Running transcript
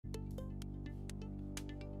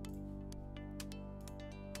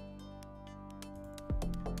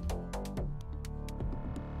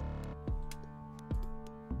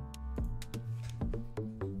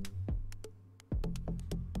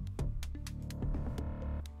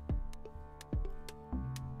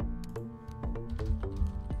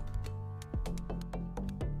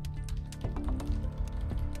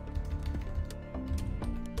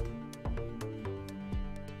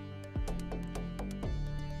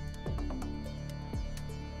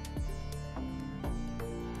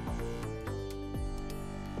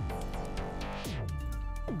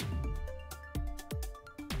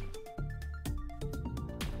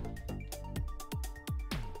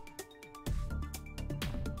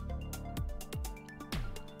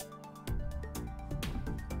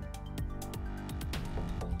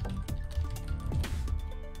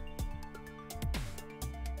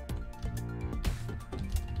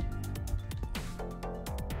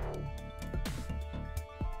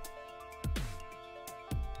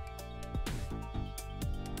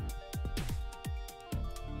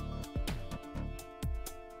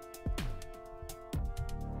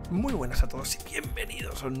Muy buenas a todos y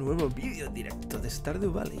bienvenidos a un nuevo vídeo directo de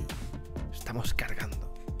Stardew Valley. Estamos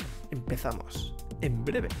cargando. Empezamos en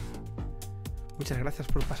breve. Muchas gracias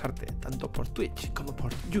por pasarte, tanto por Twitch como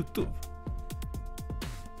por YouTube.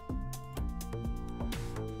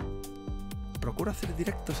 Procuro hacer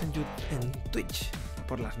directos en Twitch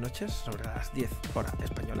por las noches sobre las 10 hora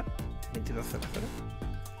española, 22:00.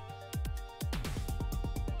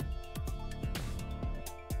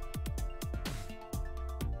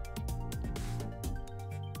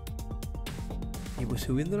 Y voy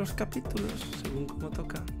subiendo los capítulos según como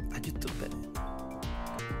toca a YouTube.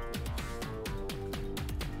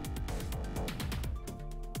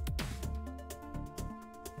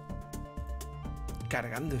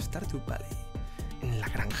 Cargando Stardew Valley en la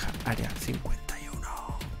granja área 51.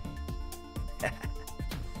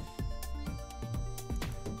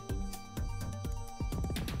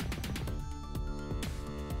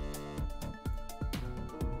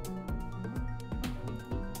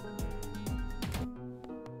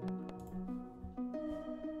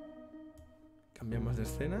 Cambiamos de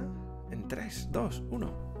escena en 3, 2,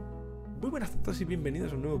 1. Muy buenas a todos y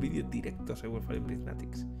bienvenidos a un nuevo vídeo directo de Wolfarium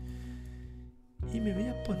Blizznatics. Y me voy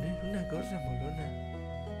a poner una gorra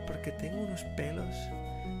molona porque tengo unos pelos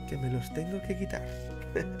que me los tengo que quitar.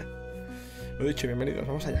 Lo dicho, bienvenidos,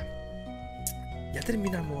 vamos allá. Ya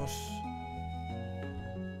terminamos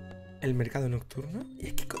el mercado nocturno y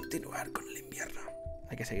hay que continuar con el invierno.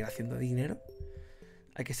 Hay que seguir haciendo dinero.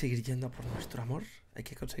 Hay que seguir yendo por nuestro amor. Hay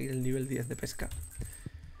que conseguir el nivel 10 de pesca.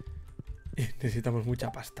 Y necesitamos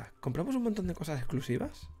mucha pasta. Compramos un montón de cosas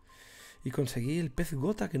exclusivas. Y conseguí el pez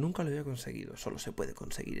gota que nunca lo había conseguido. Solo se puede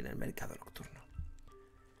conseguir en el mercado nocturno.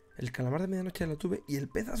 El calamar de medianoche lo tuve. Y el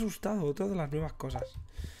pez asustado, otra de las nuevas cosas.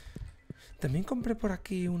 También compré por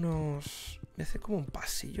aquí unos... Me hace como un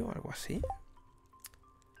pasillo o algo así.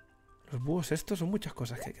 Los búhos estos son muchas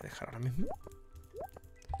cosas que hay que dejar ahora mismo.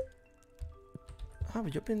 Ah,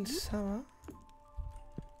 yo pensaba...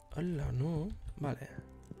 Hola, no. Vale.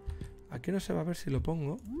 Aquí no se va a ver si lo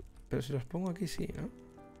pongo. Pero si los pongo aquí sí, ¿no?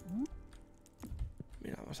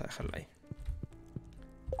 Mira, vamos a dejarlo ahí.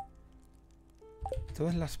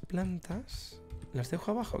 Todas las plantas las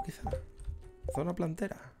dejo abajo, quizá. Zona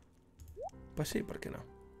plantera. Pues sí, ¿por qué no?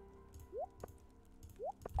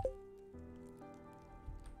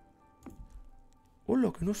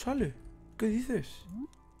 ¡Hola, que no sale! ¿Qué dices?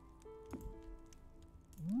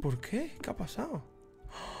 ¿Por qué? ¿Qué ha pasado?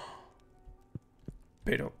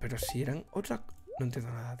 Pero si eran otra... No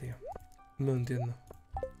entiendo nada, tío. No entiendo.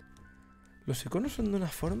 Los iconos son de una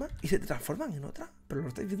forma y se transforman en otra. Pero lo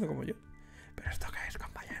estáis viendo como yo. ¿Pero esto qué es,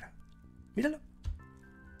 compañero? Míralo.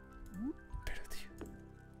 Pero, tío,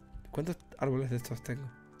 ¿cuántos árboles de estos tengo?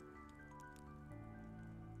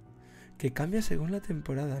 Que cambia según la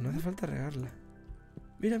temporada. No hace falta regarla.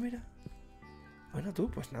 Mira, mira. Bueno, tú,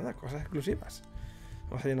 pues nada, cosas exclusivas.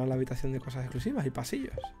 Vamos a llenar la habitación de cosas exclusivas y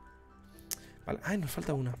pasillos. Vale, ay, nos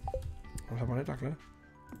falta una. Vamos a ponerla, claro.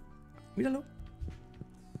 Míralo.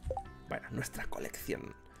 Bueno, nuestra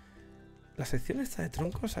colección. La sección esta de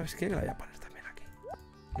troncos, ¿sabes qué? Que la voy a poner también aquí.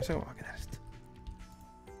 No sé cómo va a quedar esto.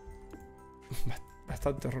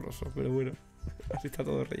 Bastante horroroso, pero bueno. Así está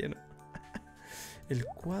todo relleno. El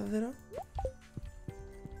cuadro...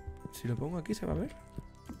 Si lo pongo aquí, ¿se va a ver?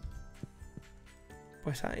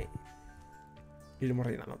 Pues ahí. Iremos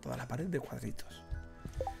rellenando toda la pared de cuadritos.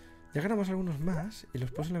 Ya ganamos algunos más y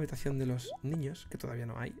los puse en la habitación de los niños, que todavía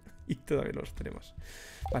no hay, y todavía no los tenemos.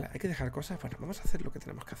 Vale, hay que dejar cosas. Bueno, vamos a hacer lo que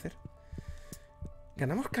tenemos que hacer.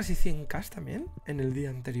 Ganamos casi 100k también en el día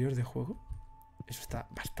anterior de juego. Eso está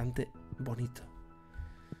bastante bonito.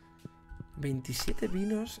 27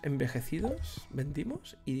 vinos envejecidos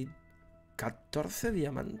vendimos y 14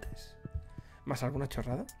 diamantes. Más alguna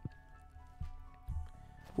chorrada.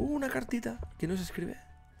 Una cartita que nos escribe.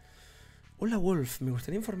 Hola Wolf, me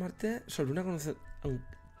gustaría informarte sobre que no sé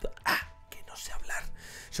hablar.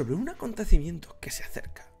 Sobre un acontecimiento que se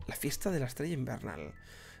acerca, la fiesta de la estrella invernal.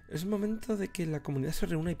 Es momento de que la comunidad se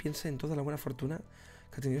reúna y piense en toda la buena fortuna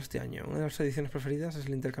que ha tenido este año. Una de las ediciones preferidas es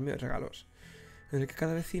el intercambio de regalos, en el que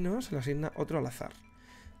cada vecino se le asigna otro al azar.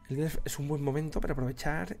 El día es un buen momento para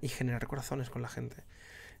aprovechar y generar corazones con la gente.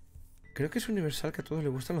 Creo que es universal que a todos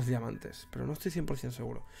les gustan los diamantes, pero no estoy 100%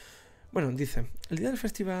 seguro. Bueno, dice, el día del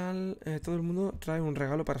festival todo el mundo trae un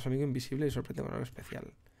regalo para su amigo invisible y sorprende con algo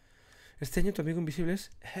especial. Este año tu amigo invisible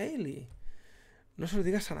es Hailey. No se lo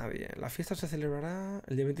digas a nadie. La fiesta se celebrará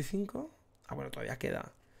el día 25. Ah, bueno, todavía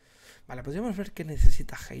queda. Vale, podríamos ver qué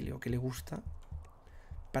necesita Hailey o qué le gusta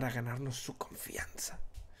para ganarnos su confianza.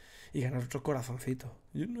 Y ganar otro corazoncito.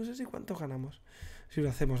 Yo no sé si cuánto ganamos. Si lo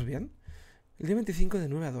hacemos bien. El día 25 de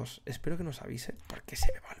 9 a 2. Espero que nos avise, porque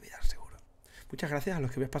se me va a olvidar seguro. Muchas gracias a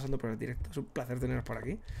los que vais pasando por el directo. Es un placer teneros por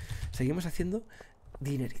aquí. Seguimos haciendo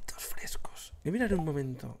dineritos frescos. Voy a mirar un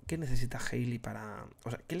momento qué necesita Hailey para...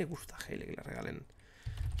 O sea, ¿qué le gusta a Hailey que le regalen?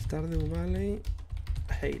 Stardew Valley,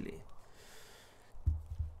 Hailey.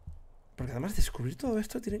 Porque además descubrir todo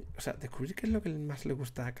esto tiene... O sea, descubrir qué es lo que más le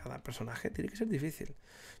gusta a cada personaje tiene que ser difícil.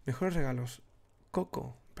 Mejores regalos.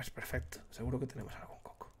 Coco. Pues perfecto. Seguro que tenemos algún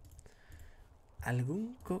coco.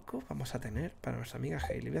 Algún coco vamos a tener para nuestra amiga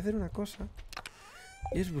Hailey. Voy a hacer una cosa.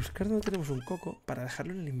 Y es buscar dónde tenemos un coco para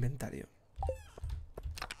dejarlo en el inventario.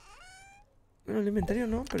 Bueno, en el inventario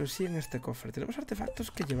no, pero sí en este cofre. Tenemos artefactos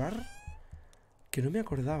que llevar que no me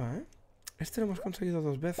acordaba, ¿eh? Este lo hemos conseguido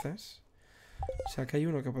 2 veces. O sea que hay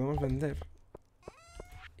uno que podemos vender.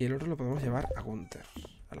 Y el otro lo podemos llevar a Gunther.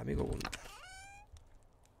 Al amigo Gunther.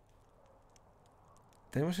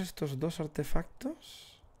 Tenemos estos 2 artefactos.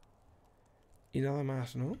 Y nada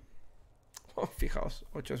más, ¿no? Oh, fijaos,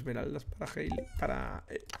 8 esmeraldas para Hailey. Para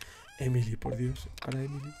Emily, por Dios. Para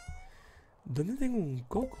Emily. ¿Dónde tengo un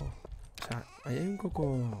coco? O sea, ahí hay un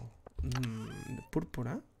coco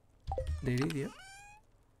púrpura. De iridio.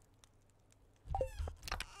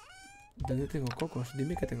 ¿Dónde tengo cocos?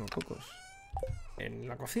 Dime que tengo cocos. ¿En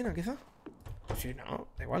la cocina, quizá? Si no,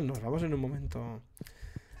 da igual, nos vamos en un momento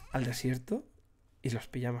al desierto y los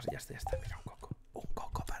pillamos y ya está, ya está. Mira, un coco. Un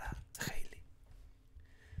coco para Hailey.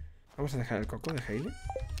 Vamos a dejar el coco de Hailey.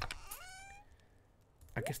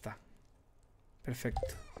 Aquí está.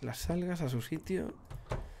 Perfecto. Las algas a su sitio.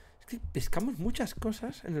 Es que pescamos muchas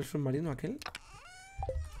cosas en el submarino aquel.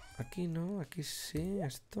 Aquí no, aquí sí,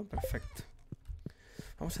 esto, perfecto.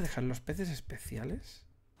 Vamos a dejar los peces especiales.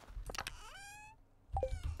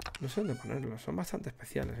 No sé dónde ponerlos, son bastante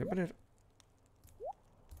especiales. Voy a poner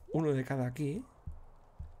uno de cada aquí.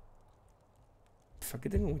 Pues aquí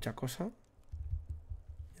tengo mucha cosa.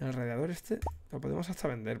 El radiador este lo podemos hasta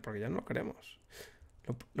vender porque ya no lo queremos.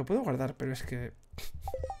 Lo puedo guardar, pero es que...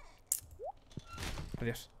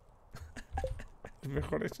 Adiós. Es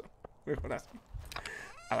mejor eso, mejor así.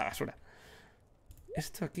 A la basura.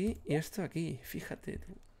 Esto aquí y esto aquí. Fíjate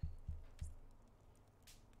tú.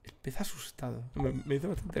 Empieza asustado. Me hizo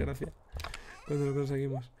bastante gracia cuando lo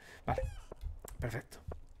conseguimos. Vale. Perfecto.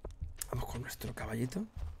 Vamos con nuestro caballito.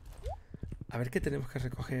 A ver qué tenemos que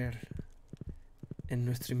recoger en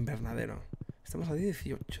nuestro invernadero. Estamos a día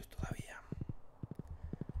 18 todavía.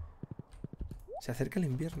 Se acerca el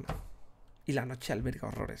invierno. Y la noche alberga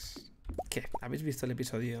horrores. ¿Qué? ¿Habéis visto el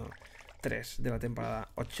episodio 3 de la temporada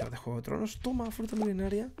 8 de Juego de Tronos? Toma, fruta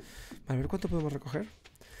milenaria. A ver cuánto podemos recoger.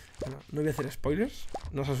 Bueno, no voy a hacer spoilers.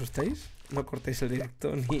 No os asustéis. No cortéis el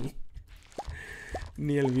directo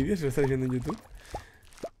ni el vídeo si lo estáis viendo en YouTube.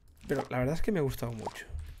 Pero la verdad es que me ha gustado mucho.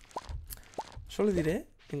 Solo diré,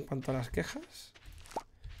 en cuanto a las quejas,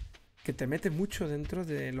 que te mete mucho dentro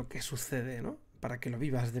de lo que sucede, ¿no? Para que lo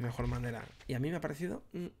vivas de mejor manera. Y a mí me ha parecido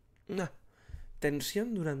una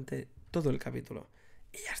tensión durante todo el capítulo.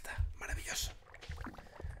 Y ya está, maravilloso.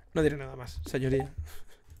 No diré nada más, señoría.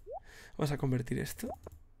 Vamos a convertir esto.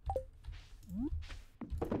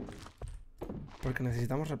 Porque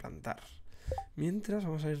necesitamos replantar. Mientras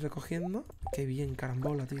vamos a ir recogiendo. Qué bien,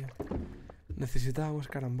 carambola, tío. Necesitábamos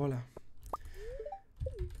carambola.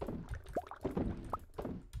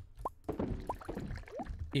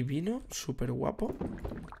 Y vino súper guapo.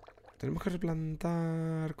 Tenemos que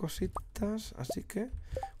replantar cositas. Así que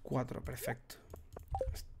 4, perfecto.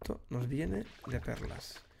 Esto nos viene de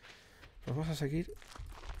perlas. Pues vamos a seguir.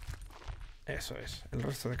 Eso es, el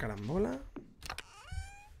resto de carambola.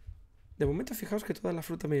 De momento fijaos que toda la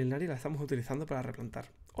fruta milenaria la estamos utilizando para replantar.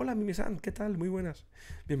 Hola Mimi-san, ¿qué tal? Muy buenas.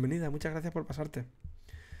 Bienvenida, muchas gracias por pasarte.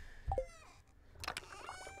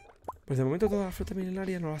 Pues de momento toda la fruta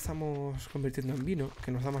milenaria nos la estamos convirtiendo en vino,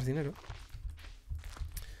 que nos da más dinero.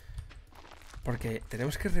 Porque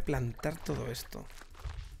tenemos que replantar todo esto.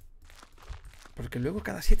 Porque luego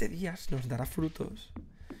cada 7 días nos dará frutos.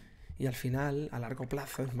 Y al final, a largo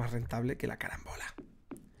plazo, es más rentable que la carambola.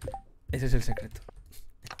 Ese es el secreto.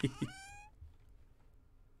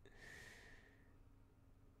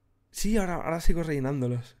 Sí, ahora sigo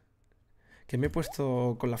rellenándolos. Que me he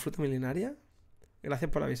puesto con la fruta milenaria. Gracias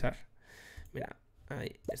por avisar. Mira,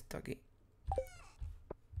 ahí, esto aquí.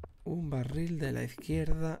 Un barril de la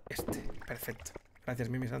izquierda. Este, perfecto. Gracias,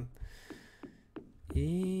 Mimi-san.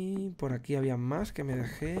 Y por aquí había más que me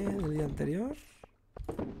dejé del día anterior.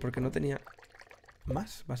 Porque no tenía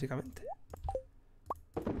más, básicamente.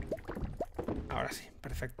 Ahora sí,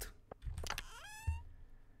 perfecto.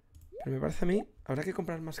 Pero me parece a mí, habrá que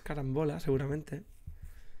comprar más carambola, seguramente.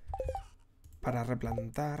 Para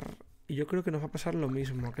replantar Y yo creo que nos va a pasar lo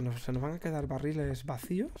mismo, que se nos van a quedar barriles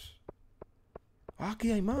vacíos. ¡Ah,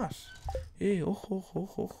 aquí hay más! Ojo, ojo,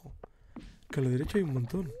 ojo, ojo. Que a la derecha hay un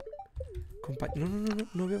montón.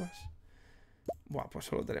 No bebas. Buah, pues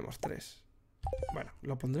solo tenemos 3. Bueno,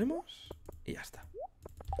 lo pondremos y ya está.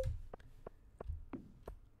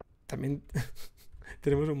 También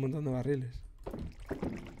tenemos un montón de barriles.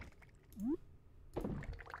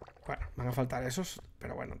 Bueno, van a faltar esos,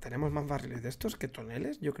 pero bueno, tenemos más barriles de estos que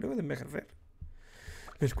toneles, yo creo, de envejecer.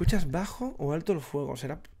 ¿Me escuchas bajo o alto el fuego?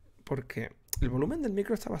 Será porque el volumen del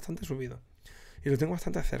micro está bastante subido y lo tengo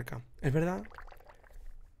bastante cerca. Es verdad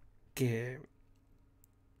que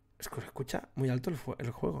se escucha muy alto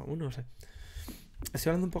el juego, no sé.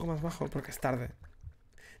 Estoy hablando un poco más bajo porque es tarde.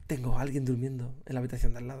 Tengo a alguien durmiendo en la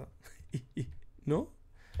habitación de al lado. ¿No?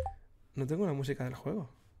 No tengo la música del juego.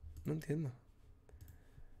 No entiendo.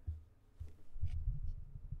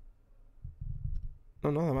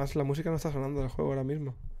 No, además la música no está sonando del juego ahora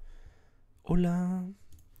mismo. Hola.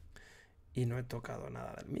 Y no he tocado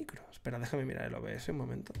nada del micro. Espera, déjame mirar el OBS un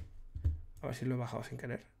momento. A ver si lo he bajado sin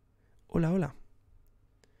querer. Hola, hola.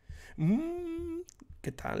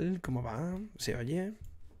 ¿Qué tal? ¿Cómo va? ¿Se oye?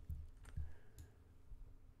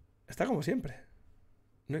 Está como siempre.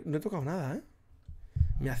 No he tocado nada, ¿eh?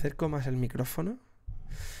 Me acerco más el micrófono.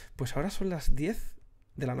 Pues ahora son las 10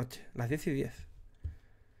 de la noche. Las 10:10.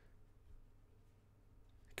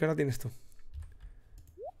 ¿Qué hora tienes tú?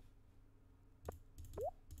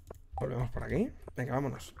 Volvemos por aquí. Venga,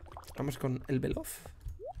 vámonos. Vamos con el veloz.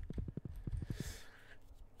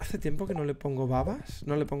 Hace tiempo que no le pongo babas.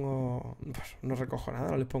 No le pongo... Pues, no recojo nada.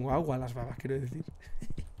 No le pongo agua a las babas, quiero decir.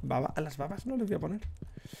 A las babas no les voy a poner.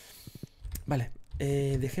 Vale.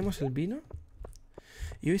 Dejemos el vino.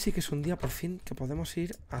 Y hoy sí que es un día por fin que podemos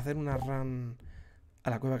ir a hacer una run a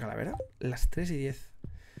la cueva calavera. Las 3:10.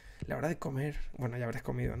 La hora de comer. Bueno, ya habréis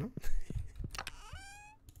comido, ¿no?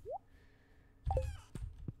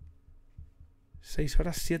 6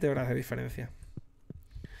 horas, 7 horas de diferencia.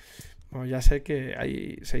 Bueno, ya sé que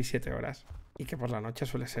hay 6-7 horas y que por la noche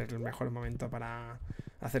suele ser el mejor momento para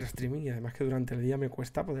hacer streaming y además que durante el día me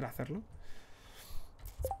cuesta poder hacerlo.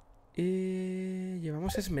 Y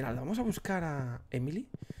llevamos esmeralda. Vamos a buscar a Emily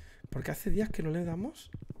porque hace días que no le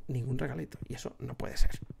damos ningún regalito y eso no puede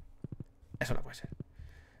ser. Eso no puede ser.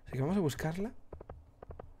 Así que vamos a buscarla.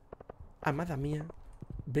 Amada mía,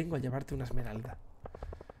 vengo a llevarte una esmeralda.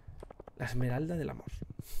 La esmeralda del amor.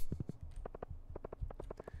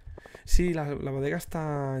 Sí, la bodega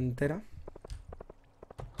está entera.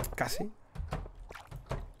 Casi.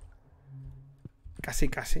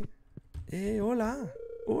 Casi. Hola.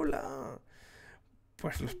 Hola.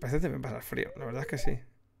 Pues los peces deben pasar frío. La verdad es que sí.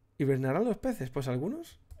 ¿Hibernarán los peces? Pues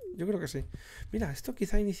algunos. Yo creo que sí. Mira, esto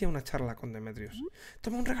quizá inicia una charla con Demetrius.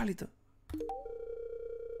 Toma un regalito.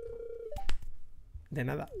 De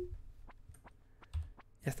nada.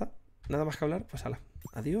 Ya está. Nada más que hablar. Pues hala.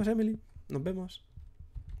 Adiós, Emily. Nos vemos.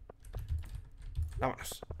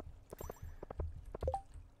 Vámonos.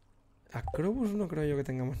 A Crobus no creo yo que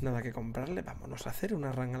tengamos nada que comprarle. Vámonos a hacer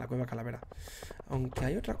una run a la cueva calavera. Aunque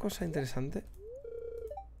hay otra cosa interesante.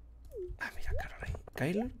 Ah, mira, Caroline.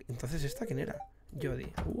 Kyle. Entonces, ¿esta quién era?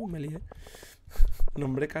 Jodie. Me lié.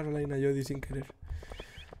 Nombré Caroline a Jodie sin querer.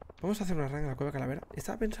 Vamos a hacer una run a la cueva calavera.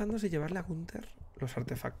 Estaba pensando si llevarle a Gunther los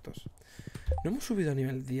artefactos. No hemos subido a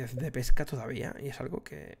nivel 10 de pesca todavía. Y es algo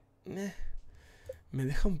que... me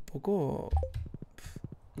deja un poco...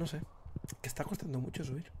 no sé. Que está costando mucho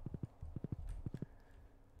subir.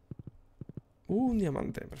 Un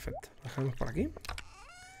diamante. Perfecto. Lo dejamos por aquí.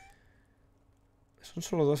 Son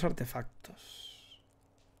solo 2 artefactos.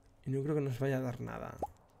 Y no creo que nos vaya a dar nada.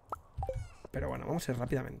 Pero bueno, vamos a ir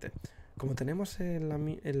rápidamente. Como tenemos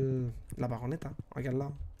la vagoneta aquí al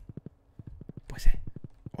lado. Pues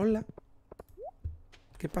hola.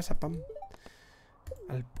 ¿Qué pasa, Pam?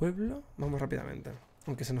 Al pueblo. Vamos rápidamente.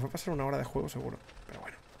 Aunque se nos va a pasar una hora de juego seguro. Pero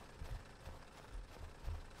bueno.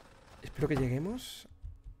 Espero que lleguemos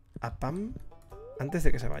a Pam antes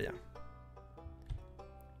de que se vaya.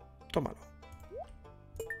 Tómalo.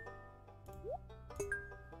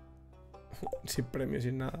 Sin premio,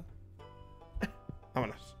 sin nada.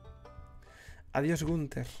 Vámonos. Adiós,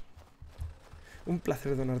 Gunther. Un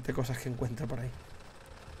placer donarte cosas que encuentro por ahí.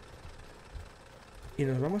 Y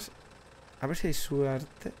nos vamos a ver si hay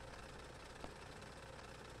suerte.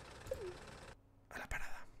 A la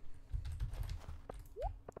parada.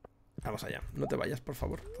 Vamos allá. No te vayas, por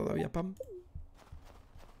favor. Todavía, Pam.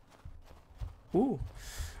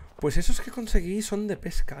 Pues esos que conseguí son de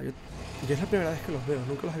pesca. Yo es la primera vez que los veo.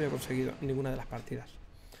 Nunca los había conseguido en ninguna de las partidas.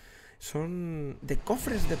 Son de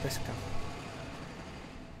cofres de pesca.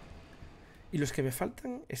 Y los que me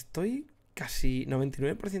faltan, estoy casi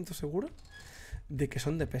 99% seguro de que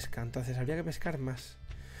son de pesca. Entonces habría que pescar más.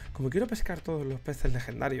 Como quiero pescar todos los peces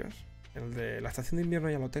legendarios, el de la estación de invierno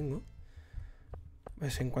ya lo tengo.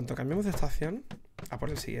 Pues en cuanto cambiemos de estación, a por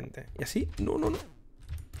el siguiente. Y así, no.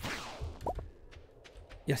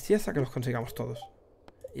 Y así hasta que los consigamos todos.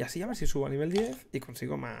 Y así a ver si subo a nivel 10 y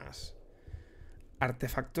consigo más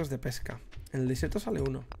artefactos de pesca. En el desierto sale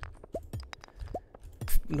uno.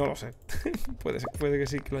 No lo sé. puede que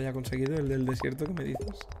sí que lo haya conseguido, el del desierto que me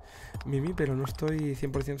dices, Mimi, pero no estoy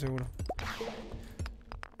 100% seguro.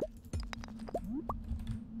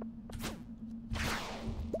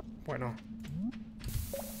 Bueno.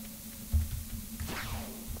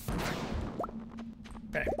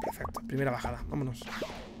 Perfecto. Primera bajada. Vámonos.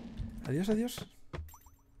 Adiós, adiós.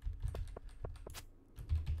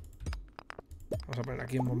 Vamos a poner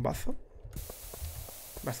aquí un bombazo.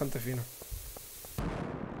 Bastante fino.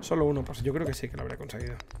 Solo uno, pues yo creo que sí que lo habré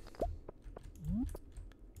conseguido.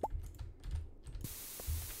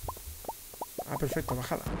 Ah, perfecto,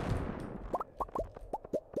 bajada.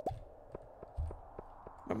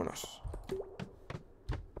 Vámonos.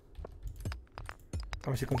 A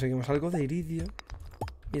ver si conseguimos algo de iridio.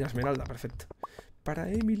 Mira, esmeralda, perfecto. Para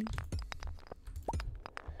Emily.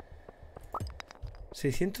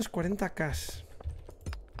 640k.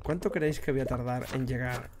 ¿Cuánto creéis que voy a tardar en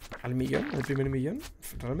llegar al millón, el primer millón?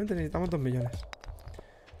 Realmente necesitamos 2 millones.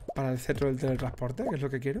 Para el cetro del teletransporte, que es lo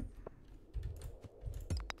que quiero.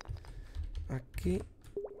 Aquí.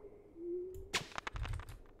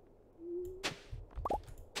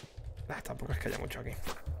 Tampoco es que haya mucho aquí.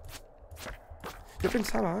 Yo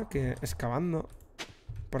pensaba que excavando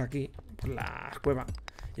por aquí, por la cueva,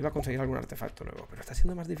 iba a conseguir algún artefacto nuevo, pero está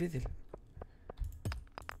siendo más difícil.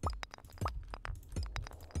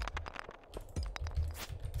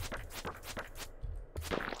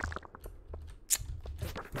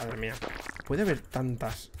 Madre mía. ¿Puede haber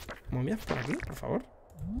tantas momias por aquí, por favor?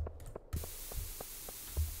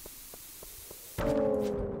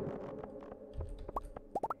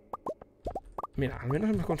 Mira, al menos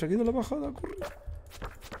hemos conseguido la bajada. Corre.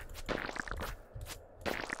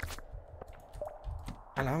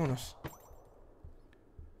 Hala, vámonos.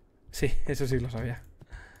 Sí, eso sí lo sabía.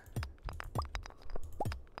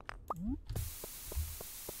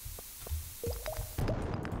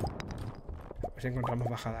 A ver si encontramos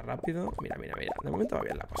bajada rápido. Mira. De momento va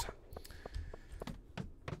bien la cosa.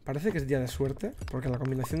 Parece que es día de suerte, porque la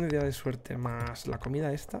combinación de día de suerte más la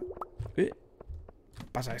comida esta...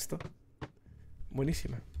 pasa esto.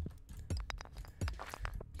 Buenísima.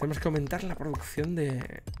 Tenemos que aumentar la producción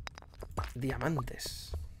de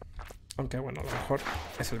diamantes. Aunque bueno, lo mejor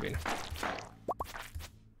es el vino.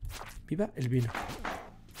 ¡Viva el vino!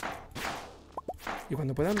 Y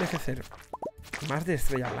cuando pueda envejecer más de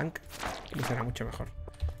estrella blanca, me será mucho mejor.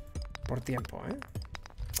 Por tiempo, ¿eh?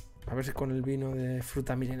 A ver si con el vino de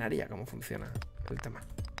fruta milenaria cómo funciona el tema.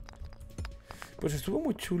 Pues estuvo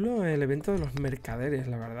muy chulo el evento de los mercaderes.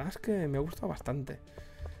 La verdad es que me ha gustado bastante.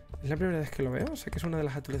 Es la primera vez que lo veo. Sé que es una de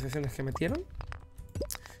las actualizaciones que metieron.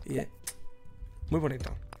 Y muy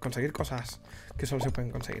bonito. Conseguir cosas que solo se pueden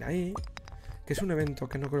conseguir ahí. Que es un evento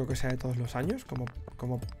que no creo que sea de todos los años.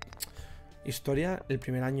 Como historia, el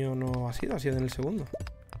primer año no ha sido en el segundo.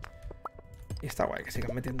 Y está guay que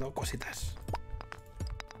sigan metiendo cositas.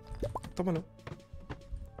 Tómalo.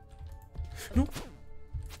 ¡No!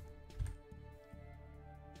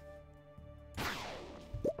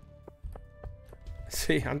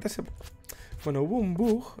 Sí, antes se... Bueno, hubo un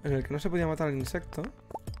bug en el que no se podía matar al insecto.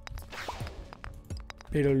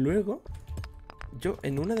 Pero luego, yo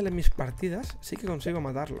en una de mis partidas sí que consigo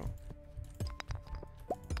matarlo.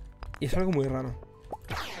 Y es algo muy raro.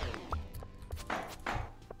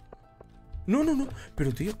 No.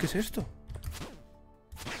 Pero tío, ¿qué es esto?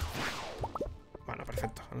 Bueno,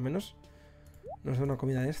 perfecto. Al menos nos da una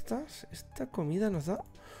comida de estas. Esta comida nos da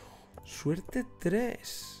suerte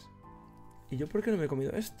 3. ¿Y yo por qué no me he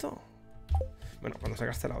comido esto? Bueno, cuando se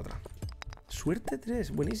gaste la otra. Suerte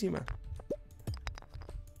 3, buenísima.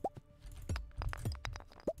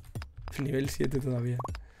 Nivel 7 todavía.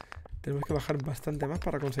 Tenemos que bajar bastante más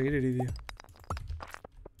para conseguir iridio.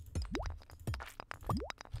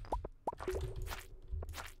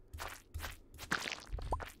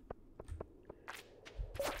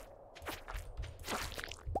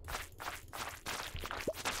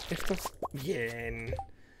 Esto es... Bien.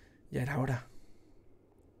 Ya era hora.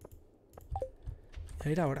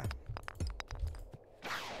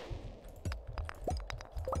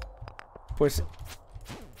 Pues...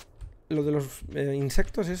 Lo de los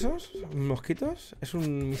insectos esos, mosquitos, es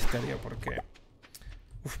un misterio porque...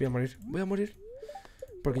 Uf, voy a morir.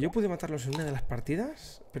 Porque yo pude matarlos en una de las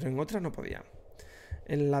partidas, pero en otra no podía.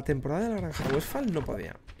 En la temporada de la granja de Westfall no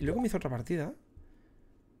podía. Y luego me hizo otra partida.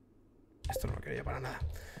 Esto no lo quería para nada.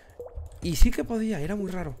 Y sí que podía, era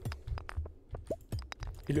muy raro.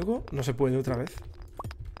 Y luego no se puede otra vez.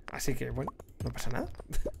 Así que, bueno, no pasa nada.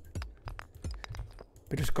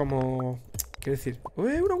 Pero es como... Quiero decir...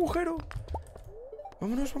 ¡Un agujero!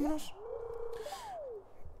 Vámonos, vámonos.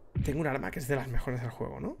 Tengo un arma que es de las mejores del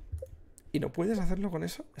juego, ¿no? Y no puedes hacerlo con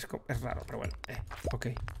eso. Es raro, pero bueno. Ok,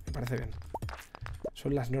 me parece bien.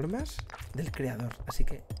 Son las normas del creador. Así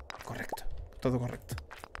que, correcto. Todo correcto.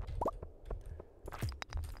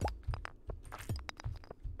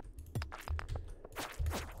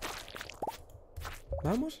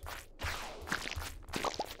 Vamos.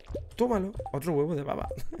 Tómalo. Otro huevo de baba.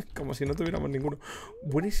 Como si no tuviéramos ninguno.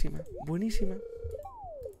 Buenísima, buenísima.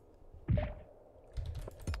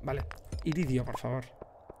 Vale. Iridio, por favor.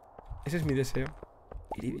 Ese es mi deseo.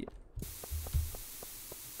 Iridio.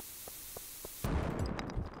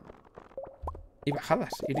 Y bajadas.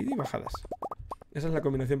 Iridio y bajadas. Esa es la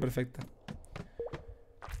combinación perfecta.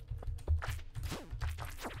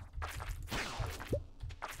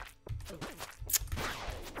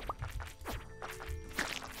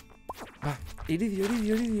 Va. Iridio,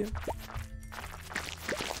 iridio, iridio.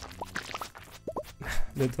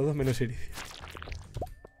 De todo menos iridio.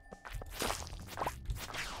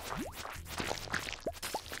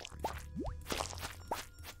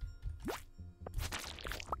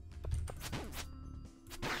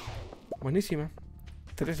 Buenísima.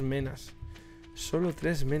 3 menas. Solo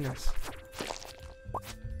 3 menas.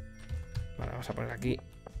 Vale, vamos a poner aquí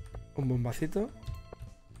un bombacito.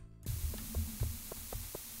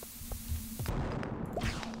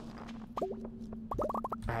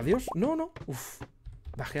 Adiós. No, no. Uf.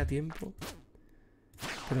 Bajé a tiempo.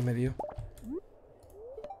 Pero me dio.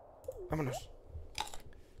 Vámonos.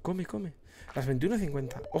 Come, come. Las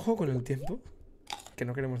 21:50. Ojo con el tiempo. Que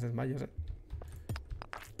no queremos desmayos,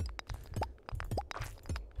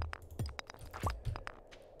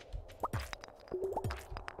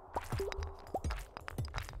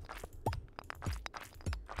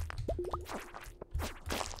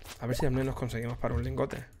 A ver si al menos conseguimos para un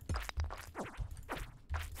lingote.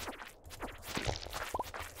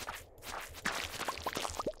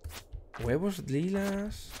 Huevos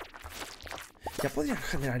lilas. Ya podrían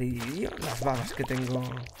generar iridio las babas que tengo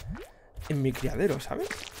en mi criadero, ¿sabes?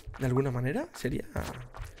 De alguna manera sería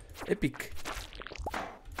epic.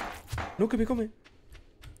 No, que me come.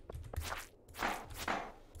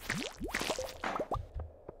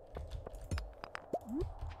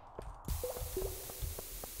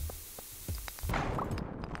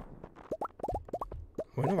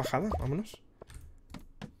 Bueno, bajada, vámonos.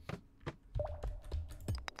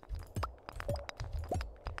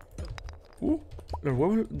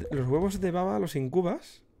 Los huevos de baba los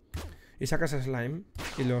incubas y sacas slime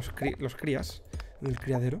y los crías en el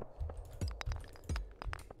criadero.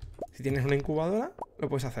 Si tienes una incubadora, lo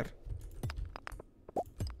puedes hacer.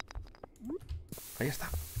 Ahí está.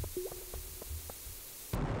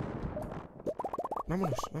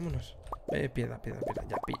 Vámonos, vámonos. Piedra.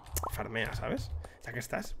 Ya farmea, ¿sabes? Ya que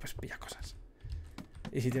estás, pues pilla cosas.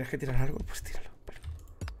 Y si tienes que tirar algo, pues tíralo. Pero...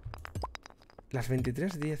 Las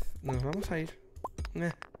 23:10. Nos vamos a ir.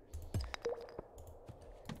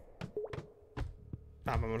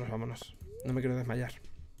 Vámonos. No me quiero desmayar.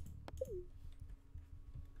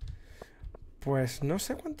 Pues no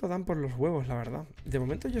sé cuánto dan por los huevos, la verdad. De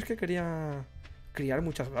momento yo es que quería criar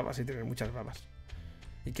muchas babas y tener muchas babas.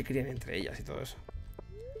 Y que críen entre ellas y todo eso.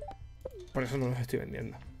 Por eso no los estoy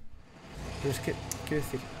vendiendo. Pero es que, quiero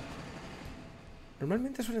decir,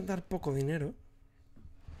 normalmente suelen dar poco dinero.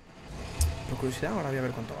 Por curiosidad, ahora voy a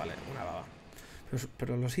ver cuánto vale una baba.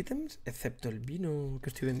 Pero los ítems, excepto el vino que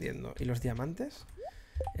estoy vendiendo y los diamantes,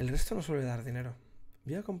 el resto no suele dar dinero.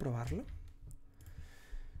 Voy a comprobarlo.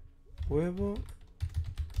 Huevo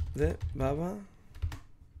de baba.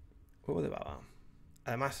 Huevo de baba.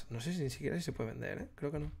 Además, no sé si ni siquiera si se puede vender, ¿eh?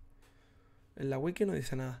 Creo que no. En la wiki no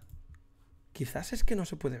dice nada. Quizás es que no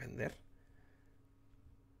se puede vender.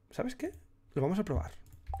 ¿Sabes qué? Lo vamos a probar.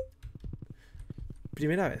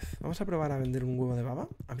 Primera vez. Vamos a probar a vender un huevo de baba.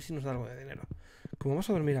 A ver si nos da algo de dinero. Como vamos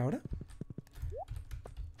a dormir ahora.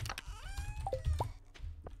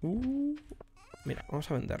 Mira,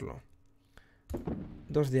 vamos a venderlo.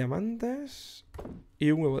 2 diamantes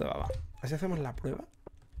y un huevo de baba. Así hacemos la prueba.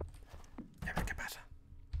 Y a ver qué pasa.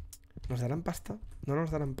 ¿Nos darán pasta? ¿No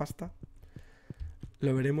nos darán pasta?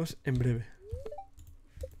 Lo veremos en breve.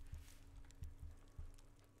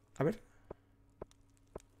 A ver.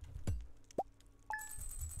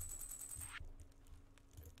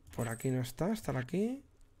 Por aquí no está, estará aquí.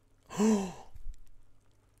 ¡Oh!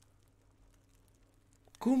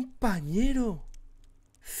 ¡Compañero!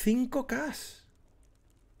 5K.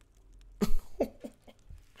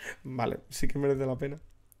 Vale, sí que merece la pena.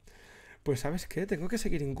 Pues ¿sabes qué? Tengo que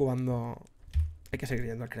seguir incubando. Hay que seguir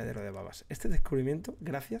yendo al criadero de babas. Este descubrimiento,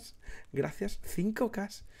 gracias,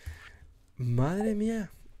 5K. Madre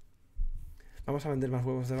mía. Vamos a vender más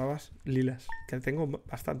huevos de babas lilas, que tengo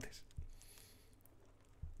bastantes.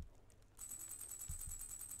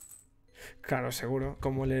 Claro, seguro.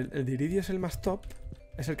 Como el de iridio es el más top,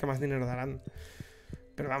 es el que más dinero darán.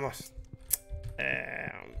 Pero vamos.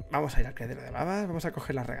 Vamos a ir al criadero de babas, vamos a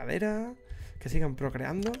coger la regadera, que sigan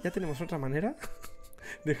procreando. Ya tenemos otra manera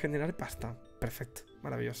de generar pasta. Perfecto,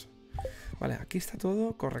 maravilloso. Vale, aquí está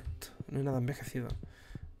todo correcto. No hay nada envejecido.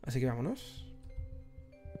 Así que vámonos.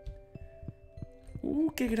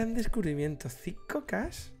 ¡Qué gran descubrimiento!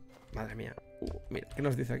 5K. Madre mía. Mira, ¿qué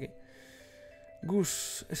nos dice aquí?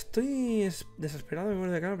 Gus, estoy desesperado, me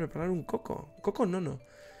muero de ganas de preparar un coco. COCO-NO-NO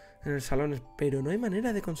en el salón, pero no hay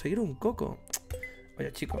manera de conseguir un coco.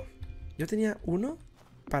 Oye, chico, yo tenía uno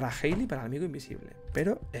para Hailey, para el amigo invisible.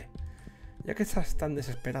 Pero, ya que estás tan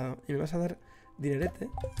desesperado y me vas a dar dinerete,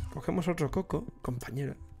 cogemos otro coco,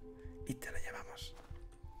 compañero, y te lo llevamos.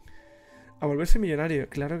 A volverse millonario,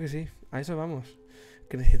 claro que sí, a eso vamos.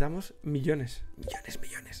 Que necesitamos millones,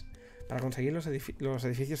 para conseguir los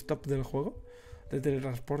edificios top del juego de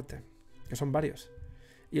teletransporte, que son varios.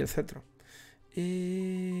 Y el cetro.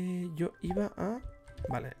 Yo iba a...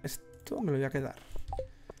 Vale, esto me lo voy a quedar.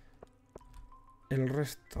 El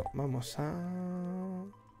resto vamos a...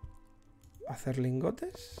 hacer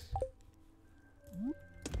lingotes.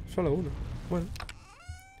 Solo uno. Bueno.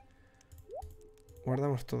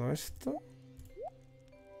 Guardamos todo esto.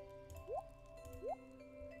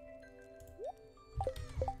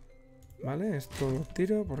 Vale, esto lo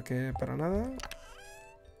tiro porque para nada.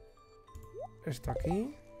 Esto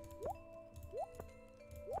aquí.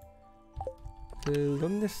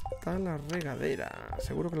 ¿Dónde está la regadera?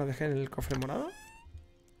 ¿Seguro que la dejé en el cofre morado?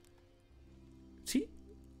 ¿Sí?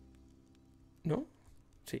 ¿No?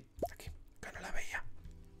 Sí, aquí. Que no la veía.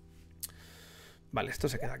 Vale, esto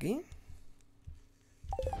se queda aquí.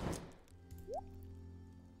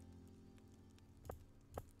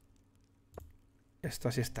 Esto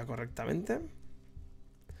así está correctamente.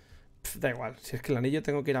 Da igual, si es que el anillo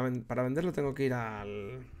tengo que ir a para venderlo tengo que ir a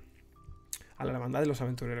la hermandad de los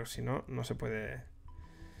aventureros. Si no, no se puede.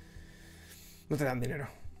 No te dan dinero.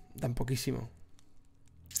 Dan poquísimo.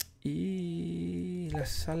 Y la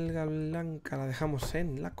salga blanca la dejamos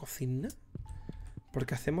en la cocina.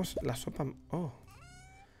 Porque hacemos la sopa. Oh,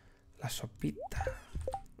 la sopita.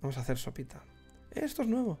 Vamos a hacer sopita. Esto es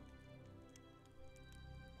nuevo.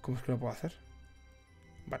 ¿Cómo es que lo puedo hacer?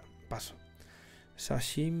 Bueno, paso.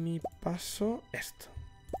 Sashimi, paso esto.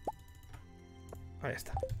 Ahí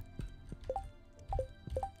está.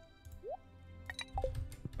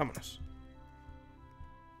 Vámonos.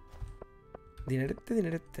 Dinerete,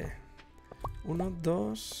 dinerete. 1,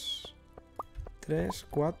 2, 3,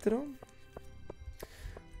 4.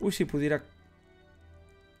 Uy, si pudiera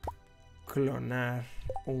clonar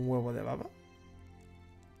un huevo de baba.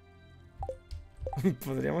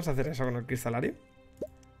 ¿Podríamos hacer eso con el cristalario?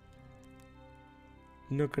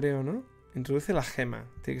 No creo, ¿no? Introduce la gema.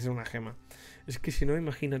 Tiene que ser una gema. Es que si no,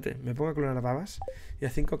 imagínate, me pongo a clonar babas y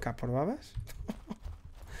a 5K por babas.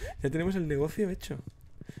 Ya tenemos el negocio hecho.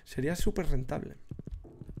 Sería súper rentable.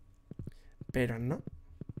 Pero no.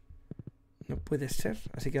 No puede ser.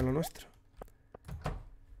 Así que a lo nuestro.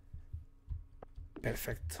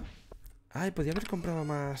 Perfecto. Ay, podría haber comprado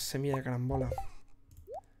más semilla de carambola.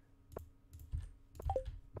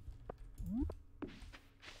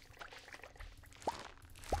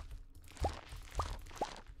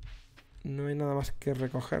 No hay nada más que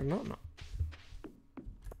recoger, ¿no? No.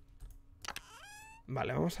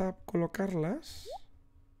 Vale, vamos a colocarlas.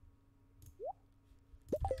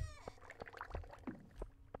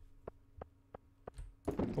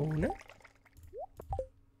 Una.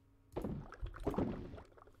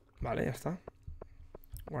 Vale, ya está.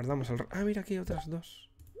 Guardamos el... Ah, mira, aquí hay otras dos.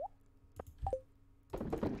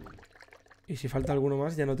 Y si falta alguno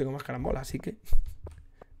más, ya no tengo más carambola, así que...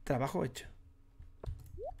 Trabajo hecho.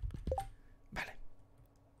 Vale.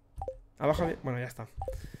 Abajo... Bueno, ya está.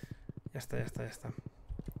 Ya está, ya está, ya está.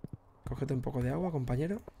 Cógete un poco de agua,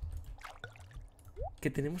 compañero. Que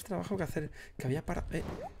tenemos trabajo que hacer. Que había parado...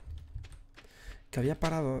 Que había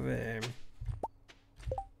parado de...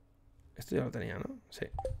 Esto ya lo tenía, ¿no? Sí.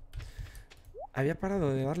 Había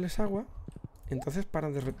parado de darles agua. Y entonces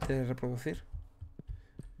paran de reproducir.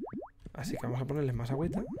 Así que vamos a ponerles más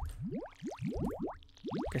agüita.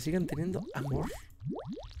 Que sigan teniendo amor.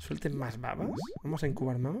 Suelten más babas. Vamos a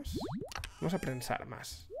incubar más. Vamos a prensar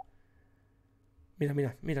más. Mira,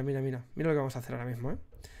 mira, mira, mira, mira. Mira lo que vamos a hacer ahora mismo, ¿eh?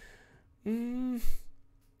 Me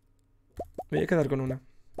voy a quedar con una.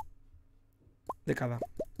 De cada.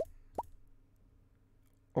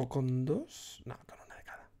 ¿O con dos? No, con una de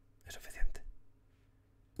cada. Es suficiente.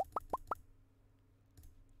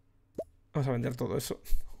 Vamos a vender todo eso.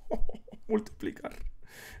 Multiplicar.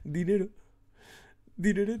 Dinero.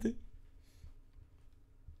 Dinerete.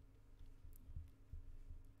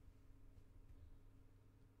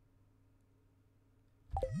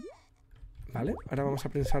 Vale, ahora vamos a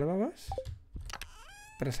prensar babas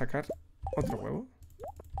para sacar otro huevo.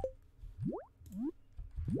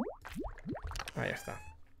 Ahí está.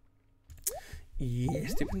 Y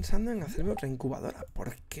estoy pensando en hacerme otra incubadora,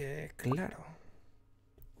 porque, claro,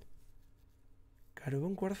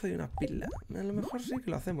 carbón, cuarzo y una pila. A lo mejor sí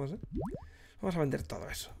que lo hacemos, ¿eh? Vamos a vender todo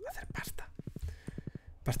eso, a hacer pasta.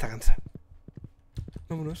 Pasta gansa.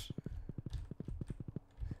 Vámonos.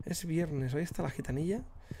 Es viernes, hoy está la gitanilla.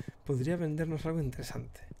 Podría vendernos algo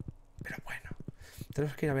interesante. Pero bueno,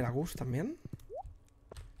 tenemos que ir a ver a Gus también.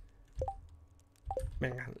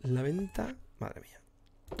 Venga, la venta... Madre mía,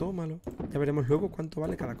 todo malo. Ya veremos luego cuánto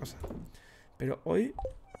vale cada cosa. Pero hoy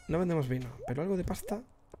no vendemos vino, pero algo de pasta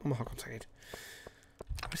vamos a conseguir.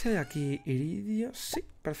 A ver si hay aquí iridio. Sí,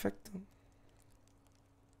 perfecto.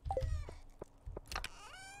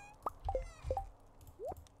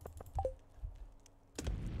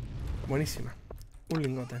 Buenísima. Un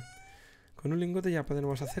lingote. Con un lingote ya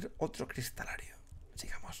podremos hacer otro cristalario.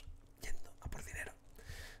 Sigamos yendo a por dinero.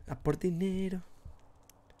 A por dinero.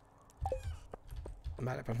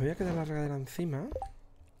 Vale, pues me voy a quedar la regadera encima.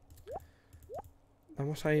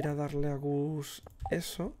 Vamos a ir a darle a Gus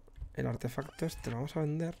eso. El artefacto este lo vamos a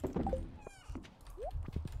vender.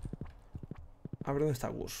 A ver dónde está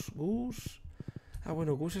Gus. Gus... Ah,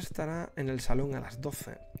 bueno, Gus estará en el salón a las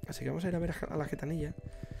 12. Así que vamos a ir a ver a la gitanilla.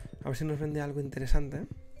 A ver si nos vende algo interesante.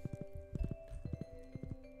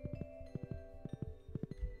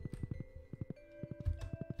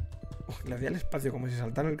 Le di al espacio como si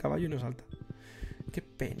saltara el caballo y no salta. Qué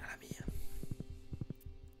pena la mía.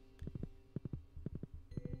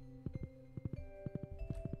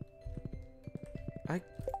 Ay,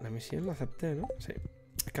 la misión la acepté, ¿no? Sí.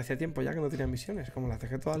 Es que hacía tiempo ya que no tenía misiones. Como las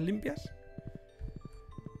dejé todas limpias.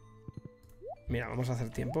 Mira, vamos a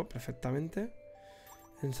hacer tiempo perfectamente.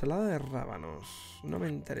 Ensalada de rábanos. No me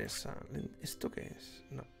interesa. ¿Esto qué es?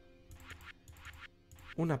 No.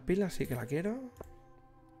 Una pila sí que la quiero.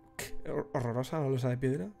 Qué horrorosa la losa de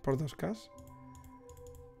piedra. Por 2K.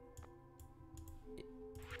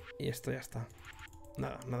 Y esto ya está.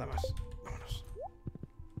 Nada, nada más. Vámonos.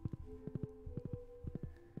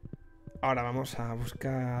 Ahora vamos a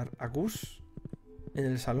buscar a Gus en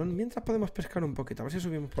el salón. Mientras podemos pescar un poquito. A ver si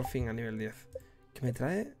subimos por fin a nivel 10. Que me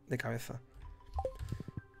trae de cabeza.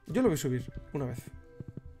 Yo lo voy a subir una vez.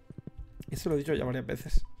 Y esto lo he dicho ya varias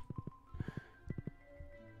veces.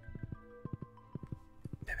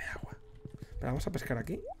 Bebe agua. Pero vamos a pescar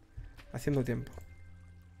aquí. Haciendo tiempo.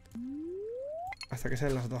 Hasta que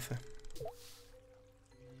sean las 12.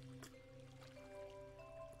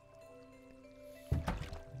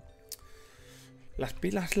 Las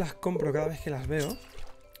pilas las compro cada vez que las veo.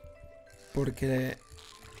 Porque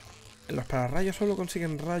los pararrayos solo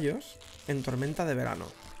consiguen rayos en tormenta de verano.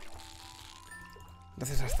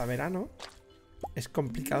 Entonces hasta verano es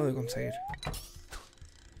complicado de conseguir.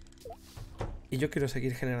 Y yo quiero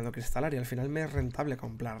seguir generando cristalaria. Al final me es rentable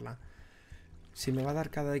comprarla. Si me va a dar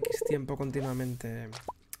cada X tiempo continuamente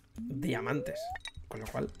diamantes. Con lo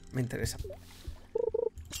cual me interesa.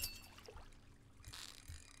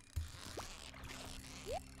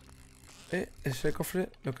 Ese cofre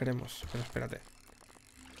lo queremos. Pero espérate.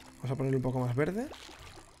 Vamos a ponerle un poco más verde.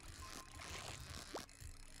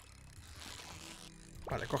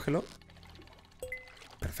 Vale, cógelo.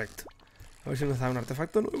 Perfecto. A ver si nos da un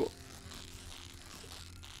artefacto nuevo.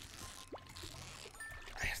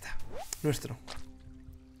 Ahí está. Nuestro.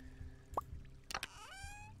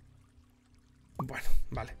 Bueno,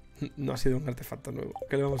 vale. No ha sido un artefacto nuevo.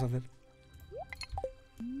 ¿Qué le vamos a hacer?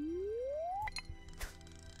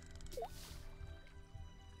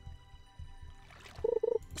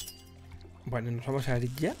 Bueno, nos vamos a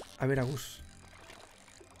ir ya a ver a Gus.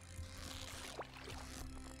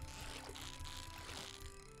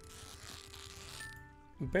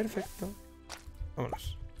 Perfecto.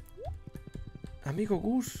 Vámonos. Amigo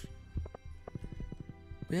Gus,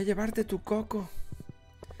 voy a llevarte tu coco.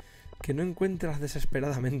 Que no encuentras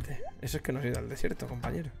desesperadamente. Eso es que no has ido al desierto,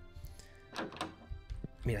 compañero.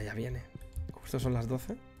 Mira, ya viene. Justo son las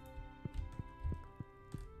 12.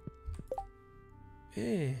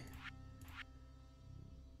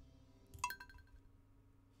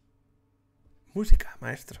 Música,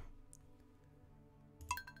 maestro.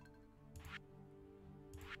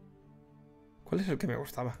 ¿Cuál es el que me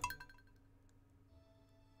gustaba?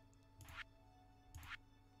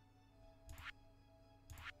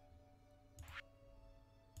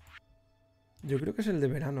 Yo creo que es el de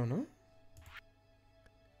verano, ¿no?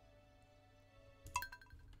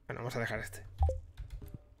 Bueno, vamos a dejar este.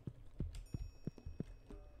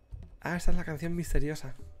 Ah, esta es la canción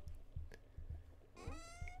misteriosa.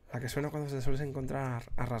 La que suena cuando te sueles encontrar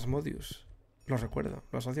a Rasmodius. Lo recuerdo,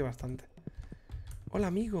 lo asocio bastante. Hola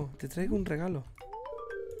amigo, te traigo un regalo.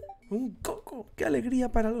 ¡Un coco! ¡Qué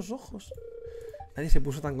alegría para los ojos! Nadie se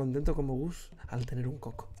puso tan contento como Gus al tener un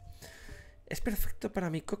coco. Es perfecto para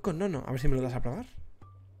mi COCO-NO-NO. A ver si me lo das a probar.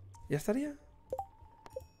 ¿Ya estaría?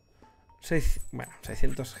 Bueno,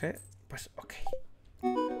 600G. Pues ok.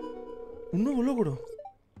 Un nuevo logro.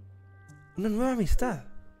 Una nueva amistad.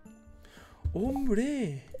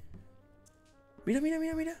 ¡Hombre! Mira, mira,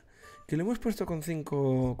 mira, mira. Que lo hemos puesto con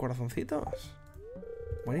 5 corazoncitos.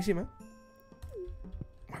 Buenísima.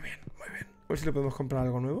 Muy bien, muy bien. A ver si le podemos comprar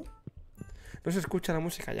algo nuevo. No se escucha la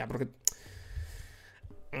música ya, porque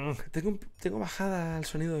tengo bajada el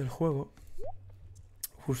sonido del juego.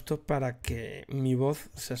 Justo para que mi voz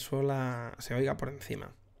se oiga por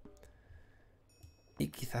encima. Y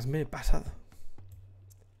quizás me he pasado.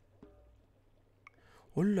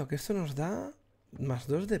 ¡Hola! Que esto nos da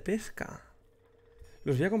 +2 de pesca.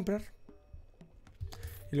 Los voy a comprar.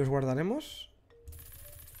 Y los guardaremos.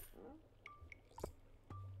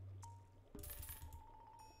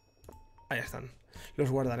 Ahí están. Los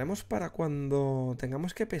guardaremos para cuando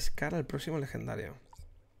tengamos que pescar al próximo legendario.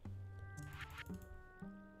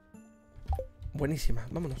 Buenísima,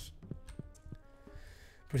 vámonos.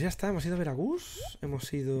 Pues ya está, hemos ido a ver a Gus.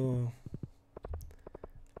 Hemos ido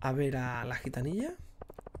a ver a la gitanilla.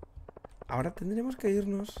 Ahora tendremos que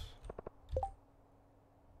irnos.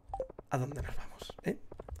 ¿A dónde nos vamos?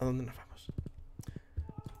 ¿A dónde nos vamos?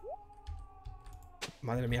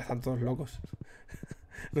 Madre mía, están todos locos.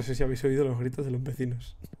 No sé si habéis oído los gritos de los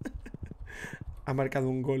vecinos. Ha marcado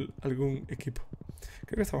un gol algún equipo.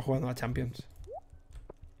 Creo que estaba jugando a Champions.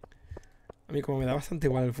 A mí como me da bastante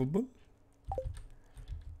igual el fútbol.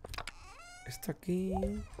 Esto aquí.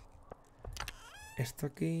 Esto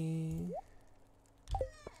aquí.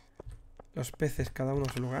 Los peces cada uno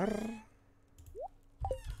a su lugar.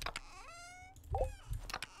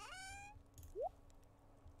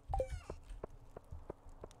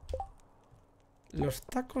 Los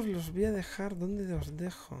tacos los voy a dejar. ¿Dónde los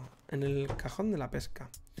dejo? En el cajón de la pesca.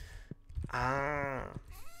 Ah.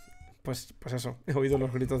 Pues eso. He oído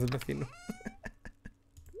los gritos del vecino.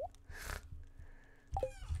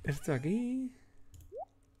 Esto aquí.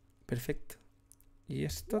 Perfecto. Y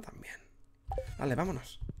esto también. Vale,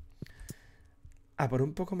 vámonos. A por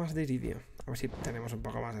un poco más de iridio. A ver si tenemos un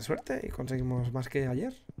poco más de suerte y conseguimos más que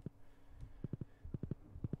ayer.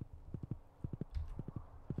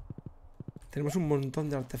 Tenemos un montón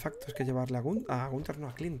de artefactos que llevarle a Gunther, no,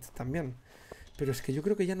 a Clint también. Pero es que yo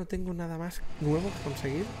creo que ya no tengo nada más nuevo que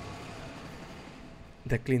conseguir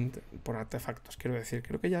de Clint por artefactos, quiero decir.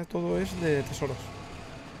 Creo que ya todo es de tesoros.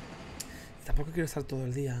 Y tampoco quiero estar todo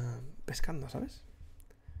el día pescando, ¿sabes?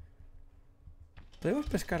 Podemos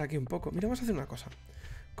pescar aquí un poco. Mira, vamos a hacer una cosa.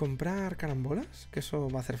 Comprar carambolas, que eso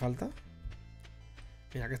va a hacer falta.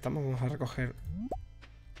 Mira, que estamos, vamos a recoger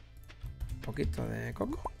un poquito de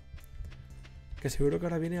coco. Que seguro que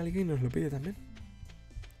ahora viene alguien y nos lo pide también.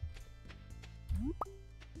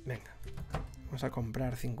 Venga, vamos a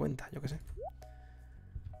comprar 50, yo qué sé.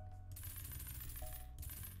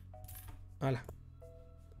 ¡Hala!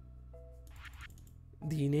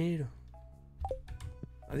 Dinero.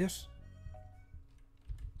 Adiós.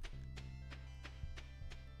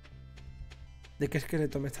 ¿De qué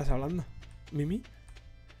esqueleto me estás hablando, Mimi?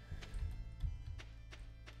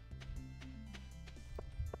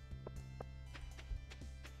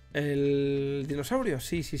 ¿El dinosaurio?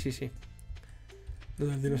 Sí, sí, sí, sí. Lo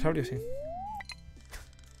del dinosaurio, sí.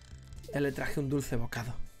 Ya le traje un dulce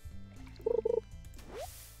bocado.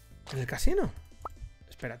 ¿En el casino?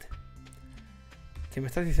 Espérate. Que me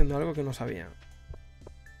estás diciendo algo que no sabía.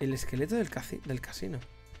 El esqueleto del casino.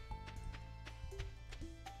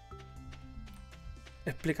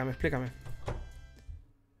 Explícame, explícame.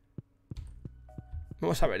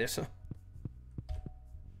 Vamos a ver eso.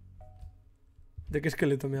 ¿De qué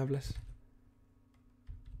esqueleto me hablas?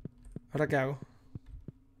 ¿Ahora qué hago?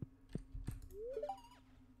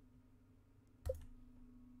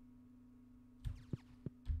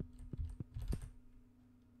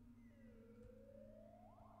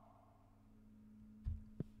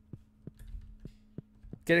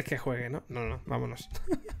 ¿Quieres que juegue, no? No, no, vámonos.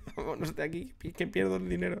 Vámonos de aquí, que pierdo el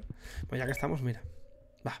dinero. Pues ya que estamos, mira.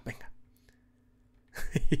 Va, venga.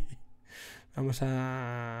 Vamos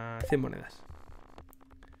a 100 monedas.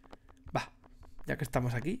 Va, ya que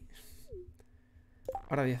estamos aquí.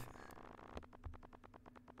 Ahora 10.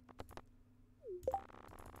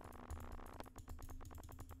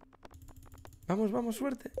 Vamos, vamos,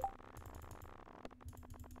 suerte.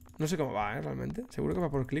 No sé cómo va, realmente. Seguro que va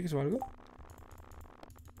por clics o algo.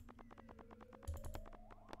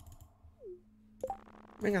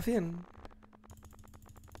 Venga, 100.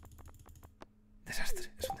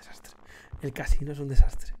 Desastre, es un desastre. El casino es un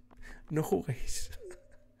desastre. No juguéis.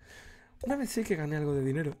 Una vez sí que gané algo de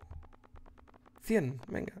dinero. 100,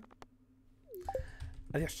 venga.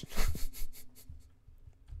 Adiós.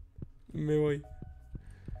 Me voy.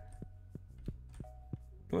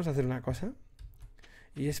 Vamos a hacer una cosa.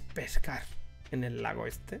 Y es pescar en el lago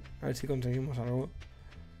este. A ver si conseguimos algo.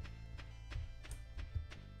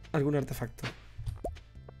 Algún artefacto.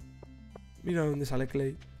 Mira dónde sale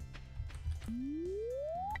Clay.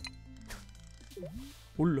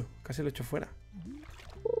 Hullo, casi lo he hecho fuera.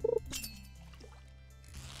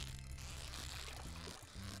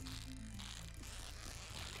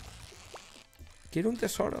 Quiero un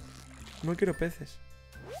tesoro. No quiero peces.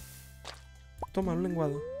 Toma, un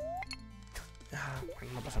lenguado. Ah,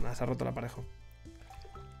 bueno, no pasa nada, se ha roto el aparejo.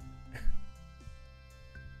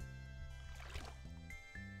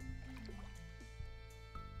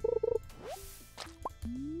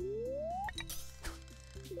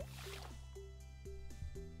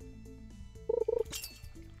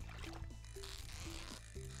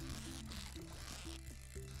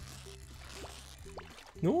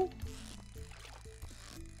 ¿No?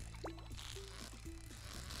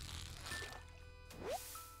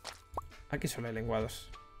 Aquí solo hay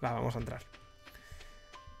lenguados. Va, vamos a entrar.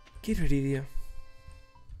 Quiero iridio.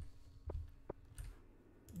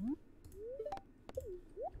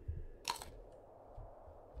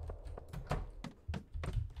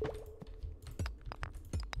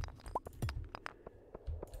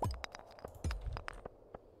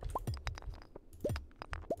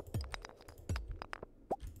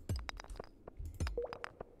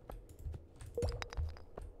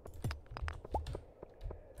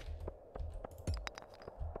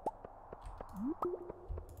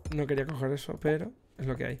 No quería coger eso, pero es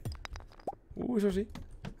lo que hay. Eso sí.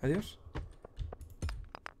 Adiós.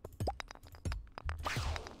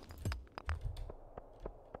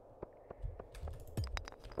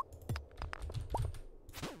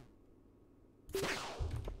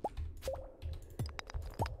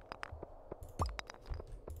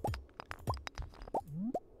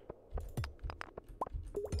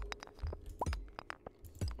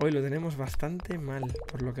 Hoy lo tenemos bastante mal,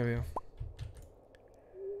 por lo que veo.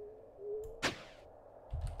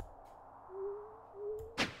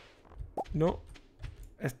 No.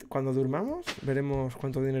 Cuando durmamos, veremos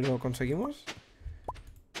cuánto dinero conseguimos.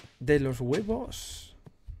 De los huevos.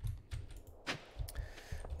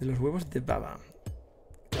 De los huevos de baba.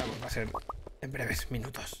 Vamos, va a ser en breves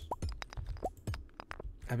minutos.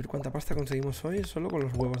 A ver cuánta pasta conseguimos hoy solo con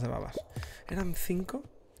los huevos de babas. Eran 5.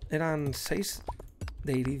 Eran 6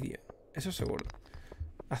 de iridio. Eso seguro.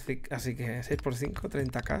 Así que 6 por 5,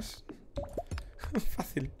 30k.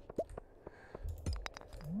 Fácil.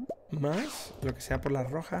 Más lo que sea por las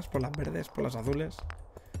rojas, por las verdes, por las azules.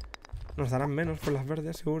 Nos darán menos por las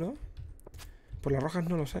verdes, seguro. Por las rojas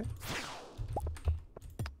no lo sé.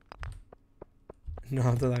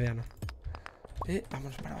 No, todavía no.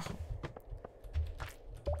 Vámonos para abajo.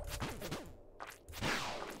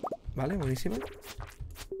 Vale, buenísimo.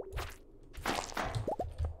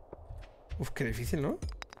 Uf, qué difícil, ¿no?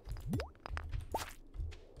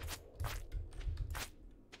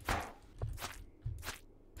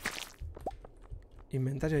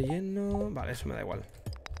 Inventario lleno. Vale, eso me da igual.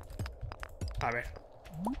 A ver.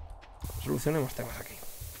 Solucionemos temas aquí.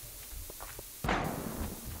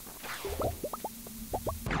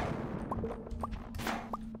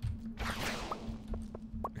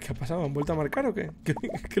 ¿Qué ha pasado? ¿Han vuelto a marcar o qué?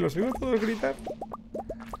 ¿Que los oigo todos gritar?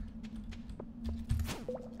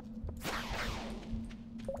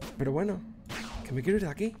 Pero bueno, que me quiero ir de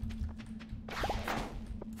aquí.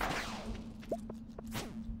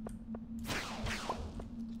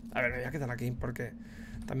 A ver, me voy a quedar aquí porque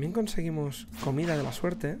también conseguimos comida de la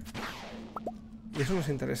suerte. Y eso nos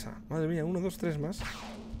interesa. Madre mía, 1, 2, 3 más.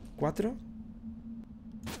 4.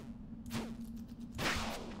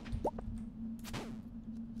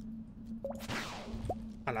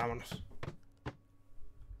 Hala, vámonos.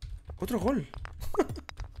 ¡Otro gol!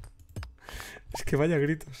 Es que vaya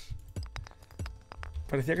gritos.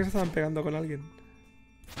 Parecía que se estaban pegando con alguien.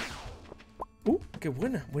 qué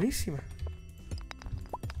buena, buenísima.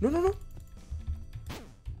 No, no, no.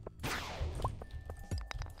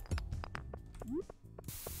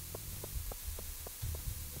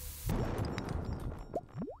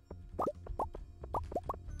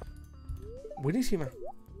 Buenísima.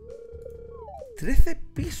 13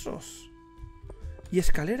 pisos. Y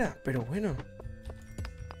escalera, pero bueno.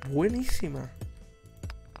 Buenísima.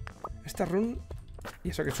 Esta run... Y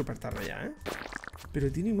eso que es súper tarde ya, ¿eh?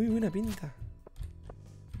 Pero tiene muy buena pinta.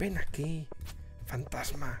 Ven aquí,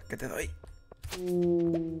 fantasma, que te doy.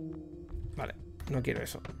 Vale, no quiero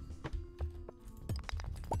eso.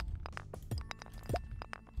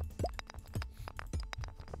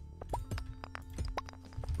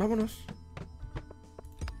 Vámonos.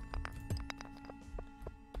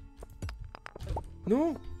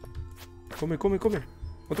 ¡No! Come, come, come.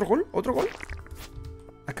 ¿Otro gol? ¿Otro gol?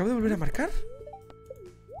 ¿Acabo de volver a marcar?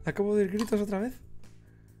 ¿Acabo de ir gritos otra vez?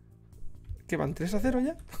 ¿Qué van? ¿3-0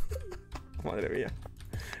 ya? Madre mía.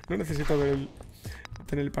 No necesito ver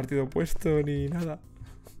tener el partido puesto ni nada.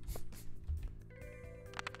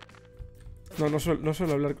 No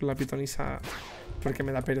suelo hablar con la pitonisa porque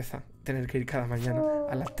me da pereza tener que ir cada mañana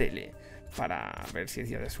a la tele para ver si es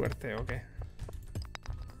día de suerte o qué.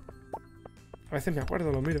 A veces me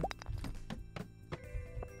acuerdo, lo miro.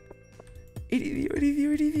 Iridio,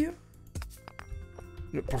 iridio, iridio.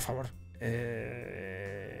 No, por favor.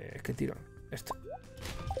 Es que tiro esto.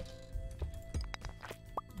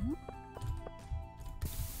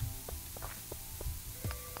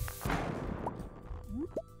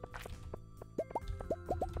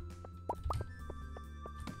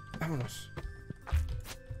 Vámonos.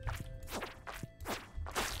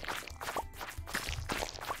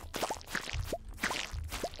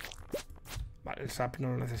 Vale, el sap no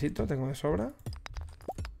lo necesito, tengo de sobra.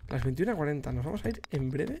 Las 21:40, nos vamos a ir en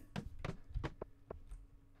breve.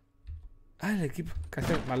 Ah, el equipo.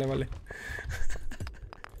 Vale, vale.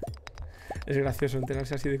 Es gracioso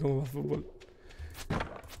enterarse así de cómo va el fútbol.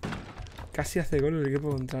 Casi hace gol el equipo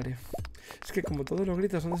contrario. Es que como todos los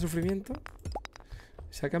gritos son de sufrimiento,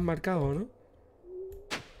 se han marcado, ¿no?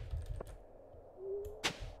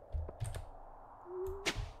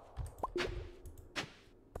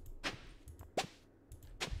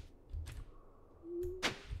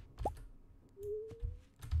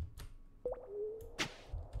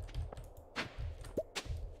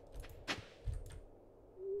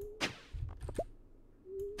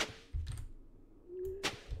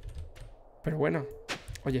 Pero bueno,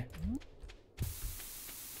 oye.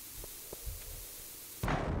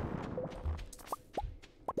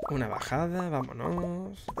 Una bajada,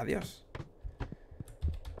 vámonos. Adiós.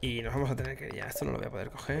 Y nos vamos a tener que ir ya. Esto no lo voy a poder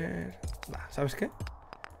coger. Va, ¿sabes qué?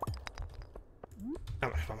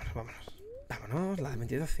 Vámonos, vámonos, vámonos. Vámonos, la de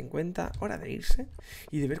 22:50. Hora de irse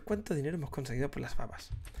y de ver cuánto dinero hemos conseguido por las babas.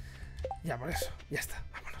 Ya por eso, ya está,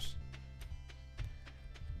 vámonos.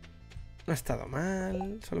 No ha estado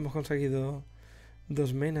mal. Solo hemos conseguido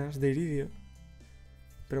 2 menas de iridio.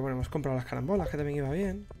 Pero bueno, hemos comprado las carambolas, que también iba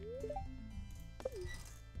bien.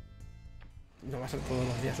 No va a ser todos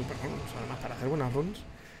los días super runs. Además, para hacer buenas runs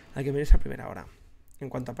hay que venirse a primera hora. En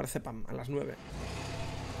cuanto aparece PAM, a las 9.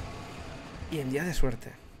 Y en día de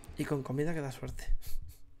suerte. Y con comida que da suerte.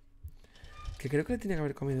 Que creo que le tenía que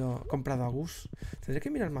haber comprado a Gus. Tendré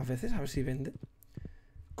que mirar más veces a ver si vende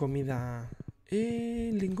comida.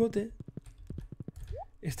 Lingote.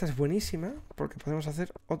 Esta es buenísima porque podemos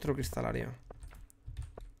hacer otro cristalario.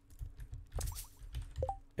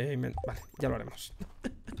 Vale, ya lo haremos.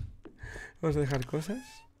 Vamos a dejar cosas.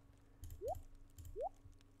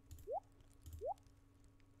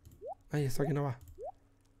 Ay, esto aquí no va.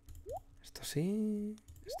 Esto sí.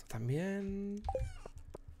 Esto también.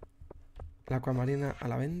 La acuamarina a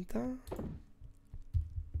la venta.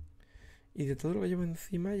 Y de todo lo que llevo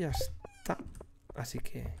encima ya está. Así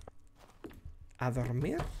que... a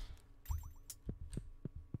dormir.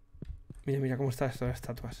 Mira, mira cómo están estas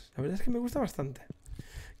estatuas. La verdad es que me gusta bastante.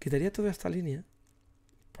 Quitaría toda esta línea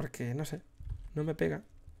porque, no sé, no me pega.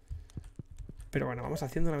 Pero bueno, vamos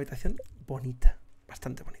haciendo una habitación bonita.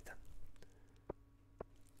 Bastante bonita.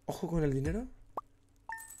 Ojo con el dinero.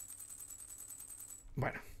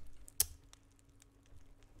 Bueno.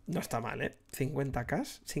 No está mal, ¿eh?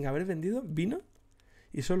 50k sin haber vendido vino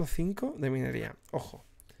y solo 5 de minería. Ojo.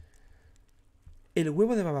 El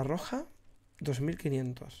huevo de baba roja,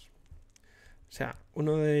 2500. O sea,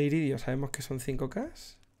 uno de iridio sabemos que son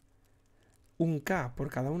 5k. 1k por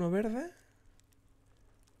cada uno verde.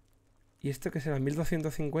 ¿Y esto qué será?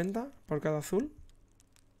 ¿1250 por cada azul?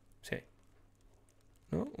 Sí.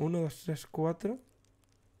 ¿No? 1, 2, 3, 4.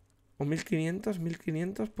 ¿O 1500?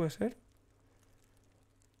 ¿1500 puede ser?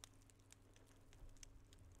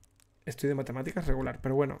 estoy de matemáticas regular,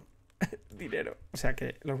 pero bueno, dinero. O sea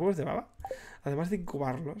que los huevos de baba, además de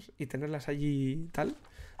incubarlos y tenerlas allí y tal,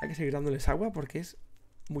 hay que seguir dándoles agua porque es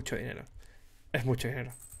mucho dinero. Es mucho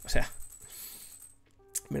dinero. O sea,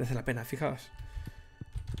 merece la pena, fijaos.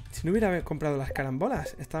 Si no hubiera comprado las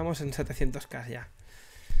carambolas, estábamos en 700k ya.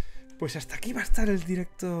 Pues hasta aquí va a estar el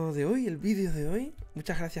directo de hoy, el vídeo de hoy.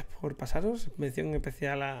 Muchas gracias por pasaros. Mención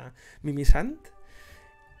especial a Mimi Sant.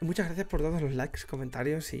 Muchas gracias por todos los likes,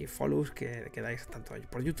 comentarios y follows que dais tanto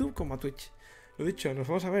por YouTube como a Twitch. Lo dicho, nos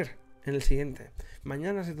vamos a ver en el siguiente.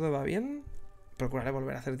 Mañana, si todo va bien, procuraré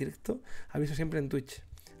volver a hacer directo. Aviso siempre en Twitch.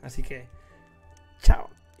 Así que, chao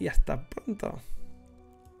y hasta pronto.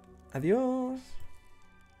 Adiós.